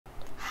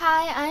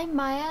Hi, I'm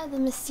Maya, the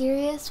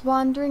mysterious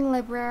wandering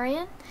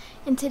librarian,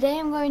 and today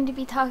I'm going to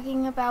be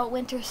talking about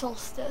winter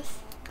solstice.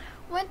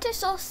 Winter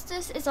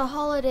solstice is a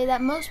holiday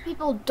that most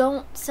people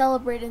don't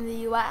celebrate in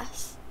the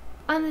U.S.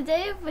 On the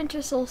day of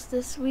winter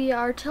solstice, we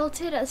are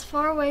tilted as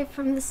far away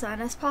from the sun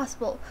as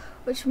possible,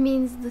 which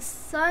means the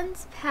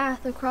sun's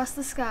path across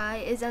the sky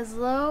is as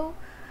low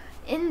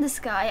in the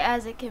sky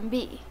as it can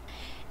be.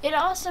 It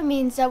also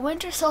means that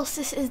winter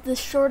solstice is the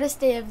shortest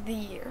day of the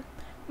year.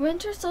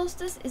 Winter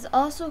solstice is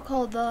also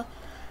called the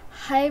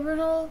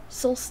hibernal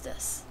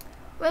solstice.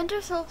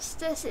 Winter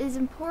solstice is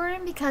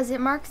important because it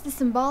marks the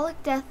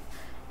symbolic death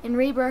and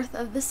rebirth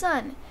of the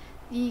sun.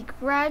 The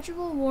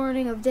gradual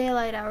waning of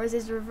daylight hours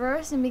is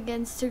reversed and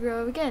begins to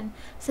grow again.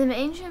 Some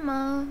ancient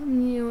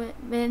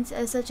monuments,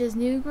 such as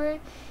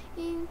Newgrange,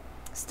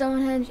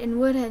 Stonehenge, and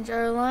Woodhenge,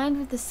 are aligned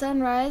with the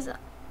sunrise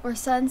or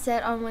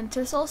sunset on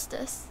winter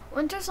solstice.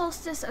 Winter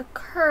solstice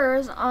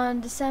occurs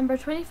on December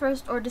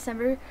 21st or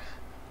December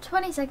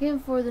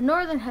 22nd for the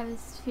northern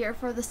hemisphere.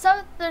 For the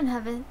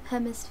southern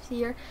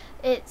hemisphere,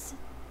 it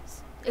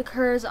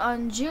occurs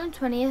on June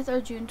 20th or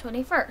June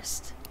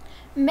 21st.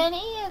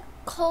 Many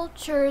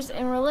cultures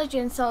and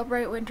religions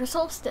celebrate winter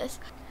solstice,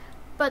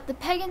 but the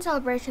pagan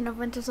celebration of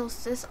winter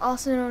solstice,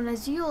 also known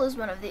as Yule, is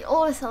one of the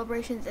oldest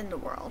celebrations in the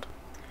world.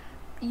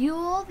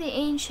 Yule, the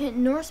ancient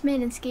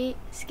Norseman and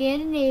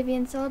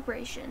Scandinavian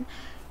celebration.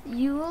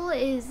 Yule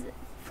is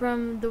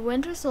from the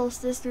winter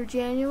solstice through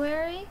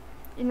January.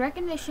 In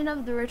recognition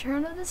of the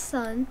return of the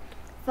sun,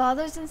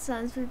 fathers and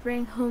sons would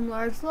bring home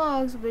large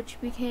logs, which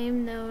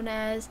became known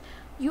as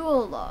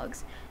Yule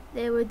logs.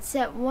 They would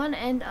set one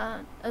end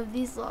of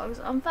these logs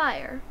on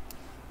fire.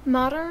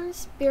 Modern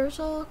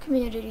spiritual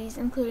communities,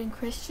 including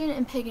Christian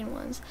and pagan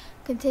ones,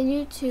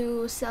 continue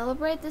to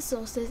celebrate the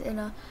solstice in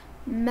a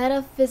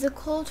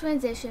metaphysical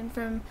transition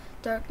from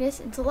darkness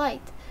into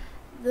light.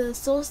 The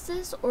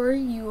solstice, or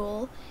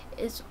Yule,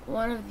 is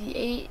one of the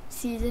 8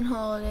 season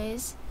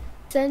holidays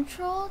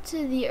central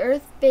to the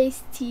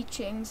earth-based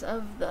teachings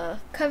of the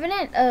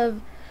Covenant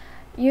of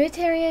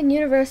Unitarian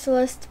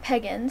Universalist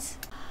pagans.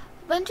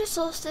 Winter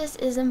solstice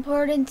is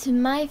important to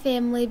my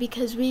family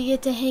because we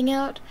get to hang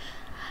out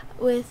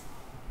with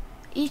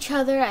each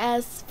other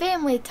as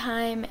family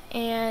time,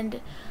 and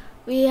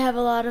we have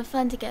a lot of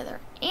fun together.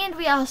 And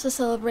we also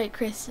celebrate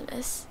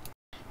Christmas.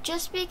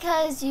 Just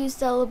because you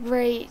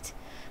celebrate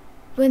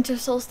winter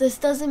solstice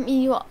doesn't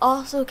mean you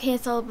also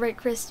can't celebrate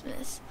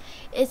Christmas.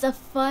 It's a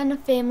fun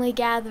family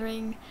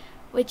gathering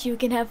which you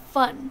can have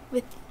fun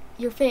with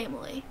your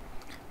family.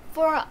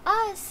 For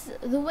us,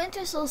 the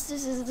winter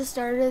solstice is the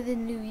start of the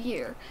new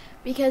year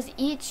because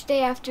each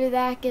day after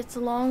that gets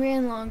longer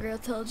and longer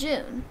until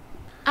June.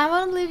 I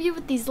want to leave you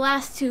with these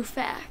last 2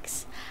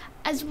 facts.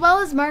 As well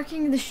as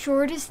marking the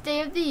shortest day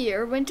of the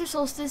year, winter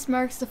solstice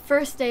marks the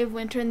first day of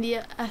winter in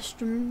the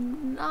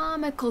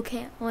astronomical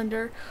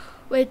calendar,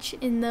 which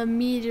in the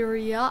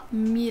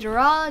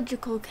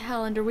meteorological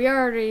calendar, we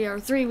already are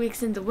 3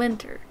 weeks into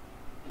winter.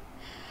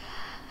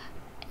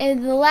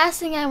 And the last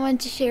thing I want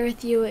to share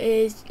with you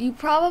is, you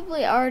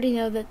probably already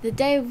know that the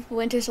day of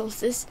winter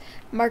solstice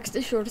marks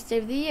the shortest day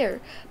of the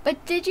year.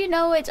 But did you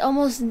know it's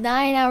almost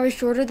 9 hours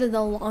shorter than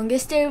the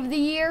longest day of the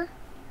year?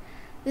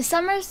 The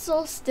summer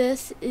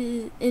solstice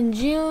in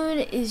June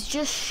is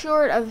just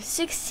short of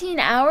 16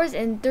 hours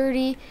and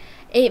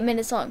 38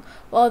 minutes long,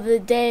 while the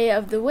day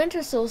of the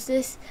winter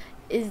solstice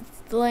is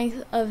the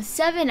length of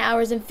 7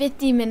 hours and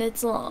 50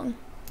 minutes long.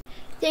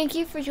 Thank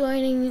you for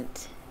joining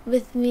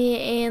with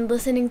me and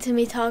listening to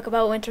me talk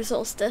about winter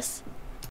solstice.